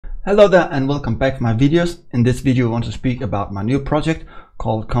Hello there and welcome back to my videos. In this video I want to speak about my new project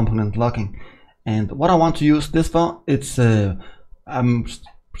called component logging. And what I want to use this for, I'm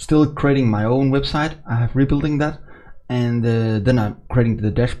still creating my own website. I have rebuilding that, and then I'm creating the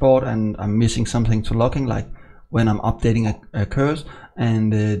dashboard, and I'm missing something to logging, like when I'm updating a course,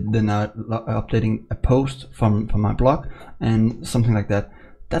 and then I'm updating a post from my blog and something like that.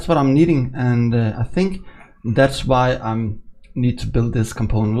 That's what I'm needing, and I think that's why I'm need to build this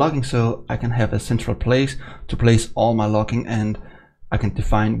component logging, so I can have a central place to place all my logging, and I can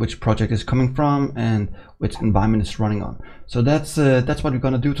define which project is coming from and which environment it's running on. So that's what we're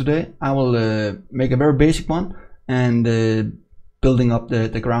gonna do today. I will make a very basic one and building up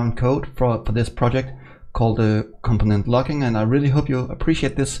the ground code for this project called the component logging, and I really hope you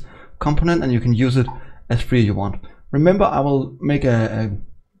appreciate this component and you can use it as free as you want. Remember, I will make a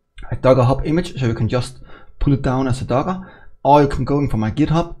Docker Hub image, so you can just pull it down as a Docker, or you can go in for my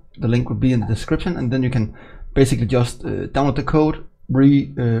GitHub. The link will be in the description, and then you can basically just download the code,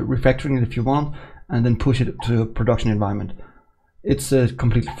 refactoring it if you want, and then push it to a production environment. It's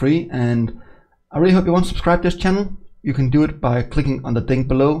completely free, and I really hope you want to subscribe to this channel. You can do it by clicking on the link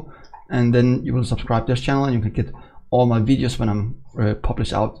below, and then you will subscribe to this channel and you can get all my videos when I'm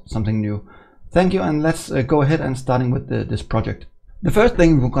publish out something new. Thank you, and let's go ahead and starting with this project. The first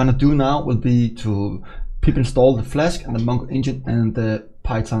thing we're gonna do now will be to pip install the Flask and the Mongo engine and the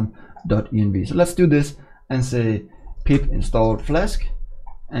python.env. So let's do this and say pip install Flask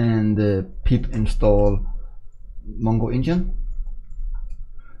and pip install Mongo engine,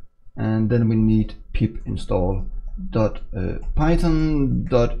 and then we need pip install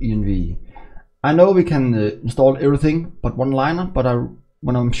python.env. I know we can install everything but one liner, but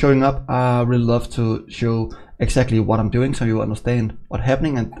when I'm showing up, I really love to show exactly what I'm doing so you understand what's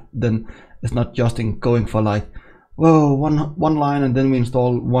happening, and then it's not just going for like, whoa, one line and then we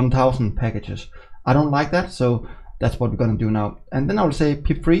install 1000 packages. I don't like that, so that's what we're going to do now. And then I will say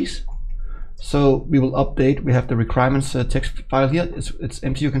pip freeze, so we will update. We have the requirements text file here. It's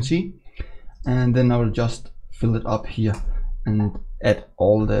empty, you can see, and then I will just fill it up here and add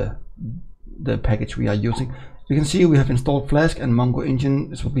all the package we are using. You can see we have installed Flask and Mongo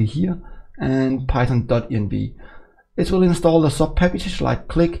engine. This will be here, and python.env. It will install the sub packages like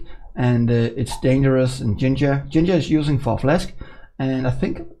click, and it's dangerous, and ginger is using for Flask, and I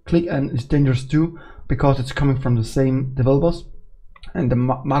think click and is dangerous too because it's coming from the same developers, and the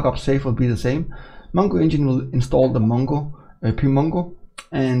markup safe will be the same. Mongo engine will install the Mongo pmongo,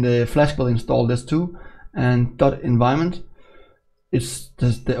 and Flask will install this too, and .environment is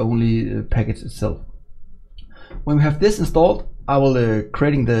just the only package itself. When we have this installed, I will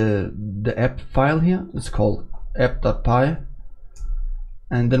creating the app file here. It's called app.py,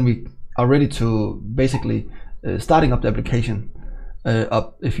 and then we are ready to basically starting up the application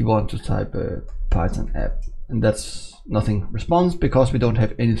up. If you want to type Python app, and that's nothing response because we don't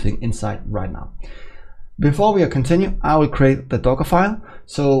have anything inside right now. Before we continue, I will create the Docker file,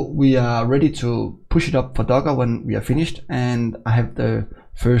 so we are ready to push it up for Docker when we are finished, and I have the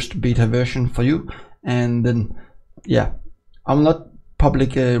first beta version for you. And then yeah, I will not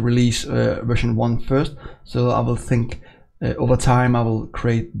public release version 1 first, so I will think over time I will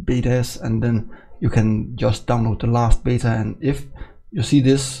create betas, and then you can just download the last beta, and if you see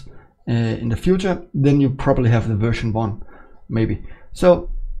this in the future, then you probably have the version 1 maybe. So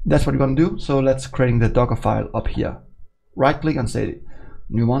that's what we're gonna do. So let's creating the Docker file up here. Right click and say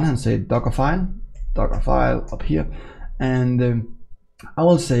new one and say Docker file up here, and I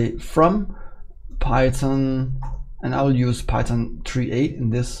will say from Python, and I will use Python 3.8 in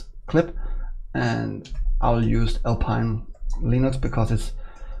this clip, and I will use Alpine Linux because it's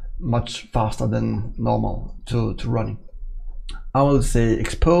much faster than normal to running. I will say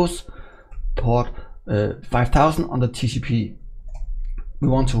expose port 5000 on the TCP. We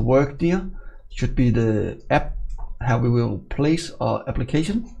want to work there. Should be the app, how we will place our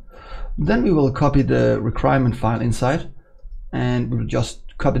application. Then we will copy the requirement file inside, and we will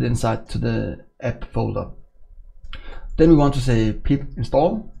just copy it inside to the app folder. Then we want to say pip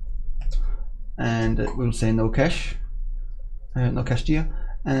install, and we'll say no cache here,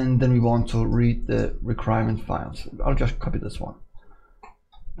 and then we want to read the requirement files. I'll just copy this one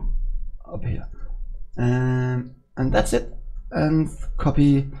up here, and that's it, and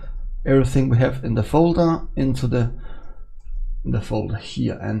copy everything we have in the folder into the folder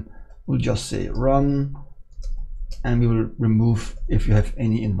here, and we'll just say run, and we will remove if you have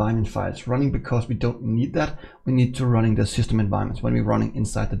any environment files running, because we don't need that. We need to running the system environments when we're running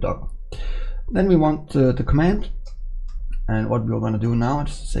inside the Docker. Then we want the command, and what we're going to do now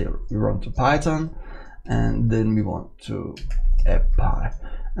is say we run to Python, and then we want to apply,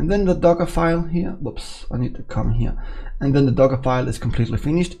 And then the Docker file here, whoops, I need to come here. And then the Docker file is completely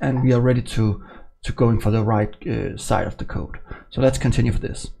finished and we are ready to going for the right side of the code. So let's continue for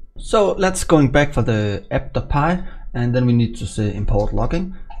this. So let's going back for the app.py, and then we need to say import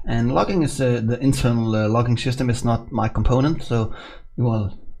logging. And logging is the internal logging system. It's not my component, so we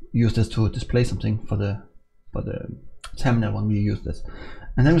will use this to display something for the terminal when we use this.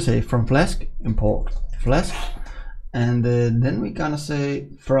 And then we say from flask import flask, and then we're gonna say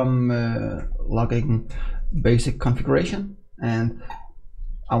from logging basic configuration, and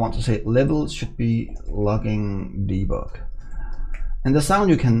I want to say level should be logging debug. And the sound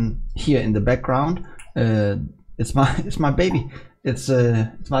you can hear in the background, it's my baby. It's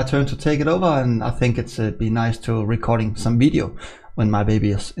my turn to take it over, and I think it's be nice to recording some video when my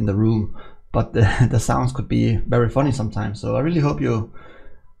baby is in the room. But the sounds could be very funny sometimes, so I really hope you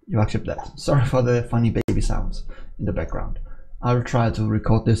accept that. Sorry for the funny baby sounds in the background. I will try to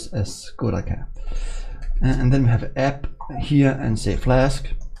record this as good I can. And then we have app here and say flask,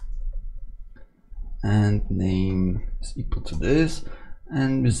 and name is equal to this,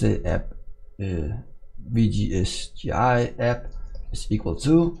 and we say app vgsgi app is equal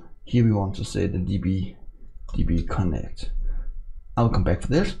to, here we want to say the db connect. I'll come back to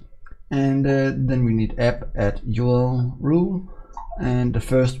this. And then we need app at URL rule, and the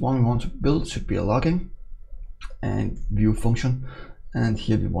first one we want to build should be a logging and view function, and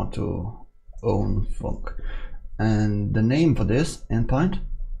here we want to own func, and the name for this endpoint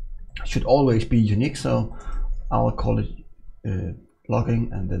should always be unique, so I'll call it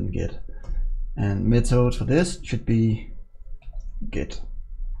logging and then get, and method for this should be get,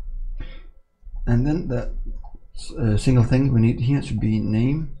 and then the single thing we need here should be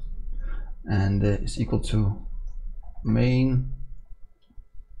name, and is equal to main,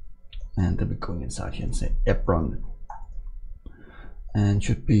 and then we're going inside here and say app run, and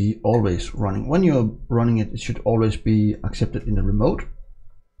should be always running. When you're running it, it should always be accepted in the remote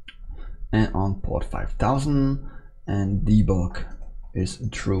and on port 5000, and debug is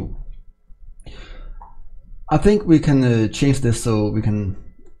true. I think we can change this so we can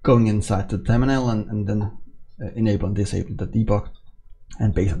going inside the terminal and then enable and disable the debug,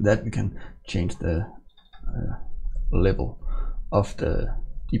 and based on that we can change the level of the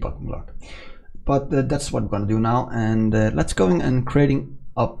debugging log. But that's what we're going to do now, and let's go in and creating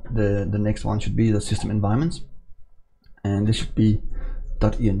up the next one should be the system environments, and this should be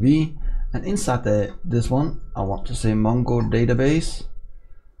 .env, and inside this one I want to say Mongo database,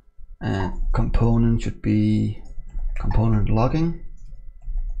 and component should be component logging,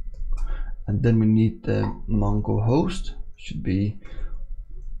 and then we need the Mongo host should be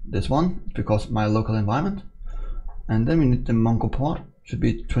this one because my local environment, and then we need the Mongo port should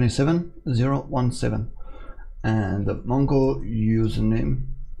be 27017, and the Mongo username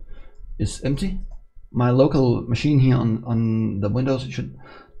is empty. My local machine here on the Windows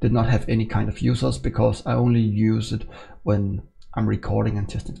did not have any kind of users because I only use it when I'm recording and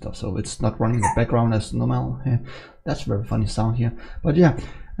testing stuff, so it's not running in the background as normal here. That's a very funny sound here, but yeah,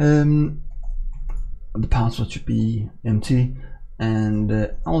 the password should be empty, and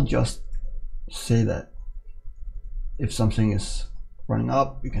I'll just say that if something is running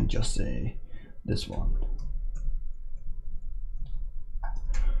up, you can just say this one.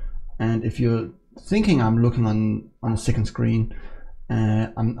 And if you're thinking I'm looking on a second screen,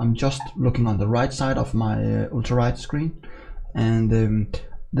 I'm just looking on the right side of my ultra right screen, and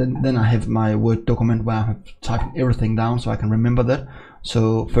then I have my Word document where I have typed everything down so I can remember that.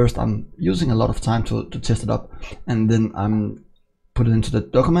 So first I'm using a lot of time to test it up, and then I'm put it into the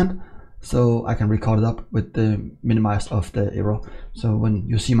document so I can record it up with the minimized of the error. So when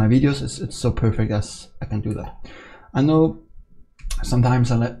you see my videos, it's so perfect as I can do that. I know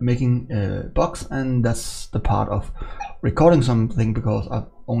sometimes I like making bugs, and that's the part of recording something because I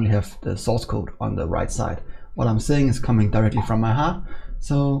only have the source code on the right side. What I'm saying is coming directly from my heart,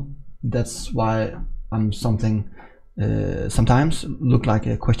 so that's why I'm sometimes look like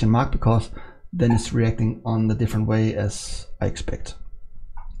a question mark, because then it's reacting on the different way as I expect.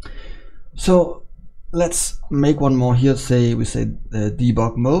 So let's make one more here. Say we say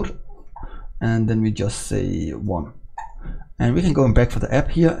debug mode, and then we just say 1, and we can go back for the app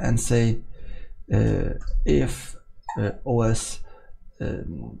here and say if os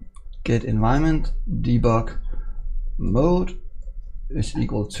get environment debug mode is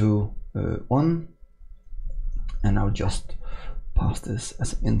equal to 1, and I'll just pass this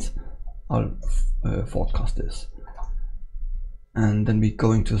as an int. I'll forecast this, and then we're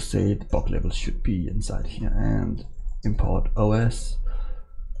going to say the bug level should be inside here, and import os,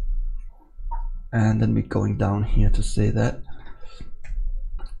 and then we're going down here to say that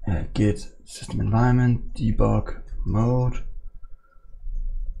git system environment debug mode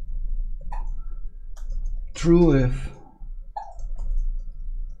true if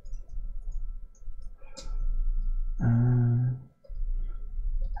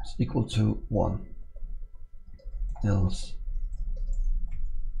it's equal to 1, else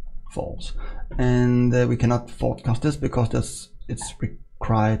false. And we cannot forecast this because it's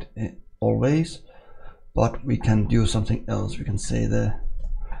required always, but we can do something else. We can say the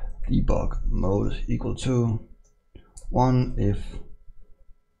debug mode is equal to 1 if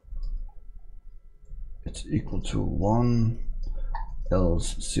it's equal to 1,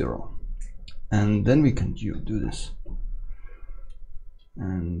 else 0. And then we can do this.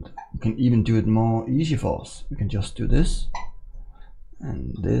 And we can even do it more easy for us. We can just do this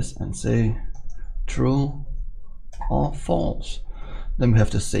and say true or false. Then we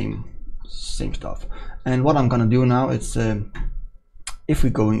have the same stuff. And what I'm gonna do now is if we're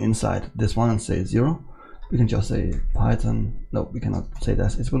going inside this one and say 0, we can just say Python. No, we cannot say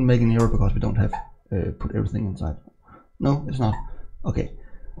that. It will make an error because we don't have put everything inside. No, it's not. Okay,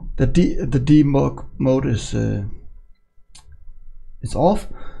 the debug mode is off,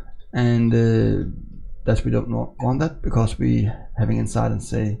 and that we don't want that because we having inside and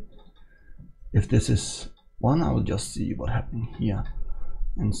say if this is 1, I will just see what's happening here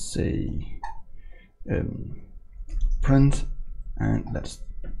and say print, and let's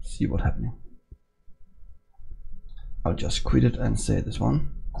see what's happening. I'll just quit it and say this one,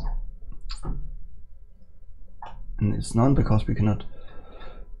 and it's none because we cannot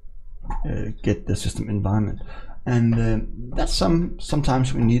get the system environment. And that's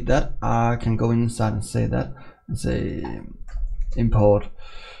sometimes we need that. I can go inside and say that and say import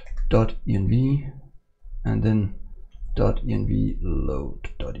 .env and then .env load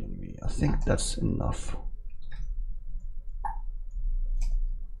 .env. I think that's enough.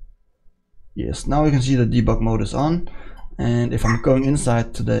 Yes, now you can see the debug mode is on, and if I'm going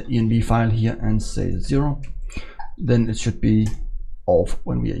inside to the env file here and say 0, then it should be off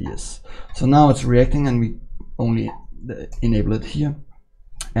when we are yes. So now it's reacting and we only enable it here,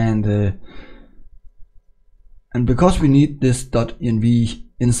 and because we need this .env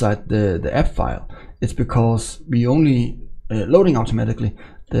inside the app file, it's because we only loading automatically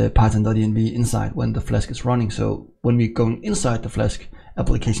the python.env inside when the Flask is running. So when we're going inside the Flask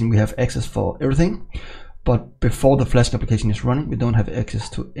application, we have access for everything, but before the Flask application is running, we don't have access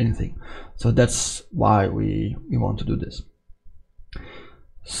to anything. So that's why we want to do this.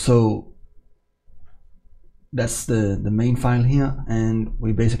 So that's the main file here, and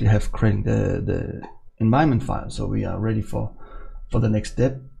we basically have creating the environment file. So we are ready for the next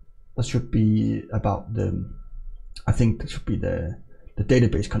step. That should be about I think that should be the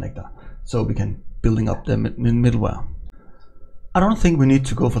database connector, so we can building up the middleware. I don't think we need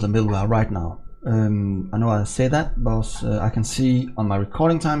to go for the middleware right now. I know I say that, but I can see on my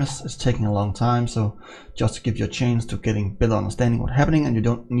recording time it's taking a long time, so just to give you a chance to getting better understanding what's happening, and you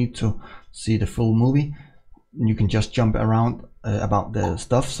don't need to see the full movie. You can just jump around about the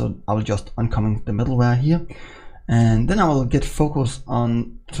stuff. So I will just uncomment the middleware here, and then I will get focused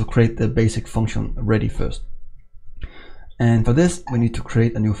on to create the basic function ready first. And for this we need to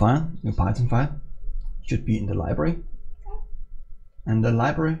create a new file, new Python file. It should be in the library, and the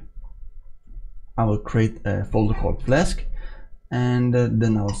library I will create a folder called Flask, and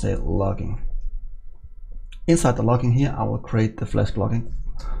then I will say logging. Inside the logging here I will create the Flask logging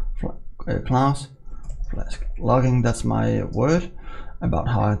class. Flask logging, that's my word about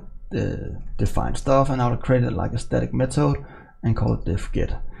how I define stuff, and I will create it like a static method and call it def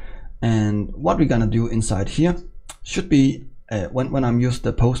get. And what we're gonna do inside here should be when I'm using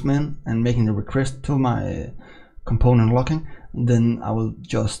the postman and making the request to my component logging, then I will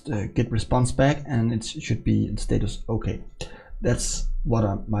just get response back, and it should be in status okay. That's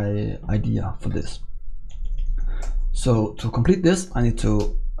what my idea for this. So to complete this, I need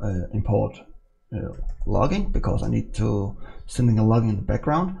to import logging, because I need to sending a logging in the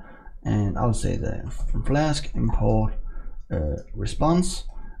background, and I'll say that from Flask import response,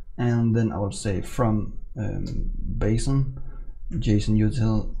 and then I will say from JSON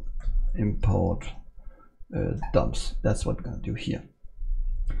util import dumps. That's what we're gonna do here,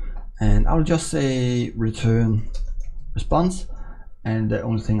 and I'll just say return response, and the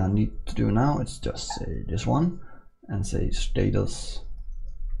only thing I need to do now is just say this one and say status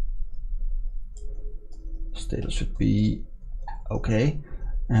should be okay,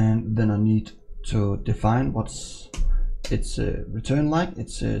 and then I need to define what's its return like. It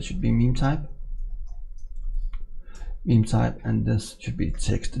should be meme type, and this should be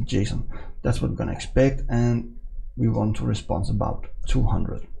text JSON. That's what we're gonna expect, and we want to response about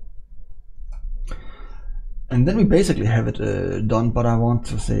 200. And then we basically have it done, but I want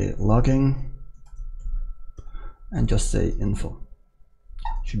to say logging and just say info.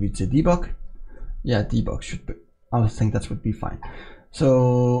 Should we say debug? Yeah, debug should be, I think that would be fine.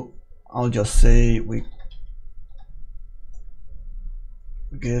 So I'll just say we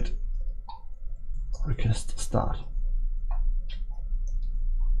get request start,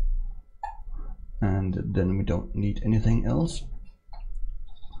 and then we don't need anything else.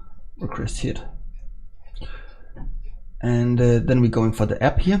 Request hit, and then we're going for the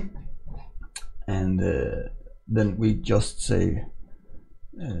app here, and then we just say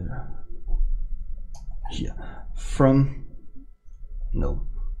here from, no,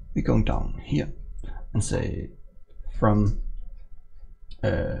 we're going down here and say from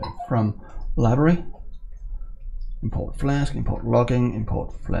library, import flask, import logging,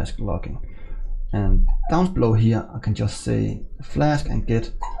 import flask logging, and down below here I can just say flask and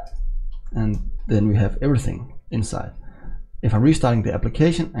get, and then we have everything inside. If I'm restarting the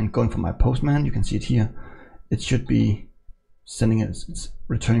application and going for my postman, you can see it here, it should be sending it, it's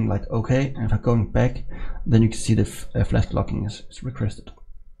returning like okay, and if I'm going back, then you can see the flask logging is requested.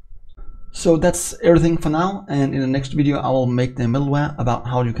 So that's everything for now, and in the next video I will make the middleware about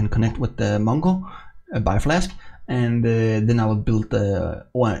how you can connect with the Mongo by Flask, and then I will build the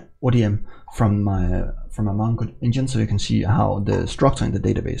ODM from my Mongo engine, so you can see how the structure in the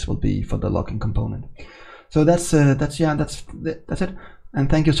database will be for the logging component. So that's it. And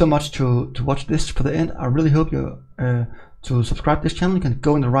thank you so much to watch this for the end. I really hope you to subscribe to this channel. You can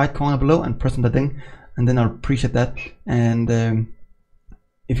go in the right corner below and press on the ding, and then I'll appreciate that. And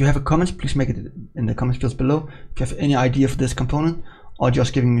if you have a comment, please make it in the comment fields below. If you have any idea for this component or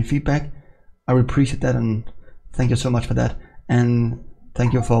just giving me feedback, I would appreciate that, and thank you so much for that. And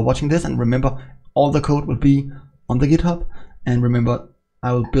thank you for watching this, and remember, all the code will be on the GitHub. And remember,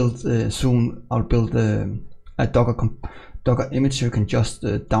 I will build soon, I'll build a Docker image so you can just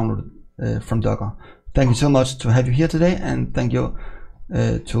download it from Docker. Thank you so much to have you here today, and thank you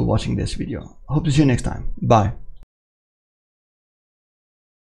to watching this video. Hope to see you next time. Bye.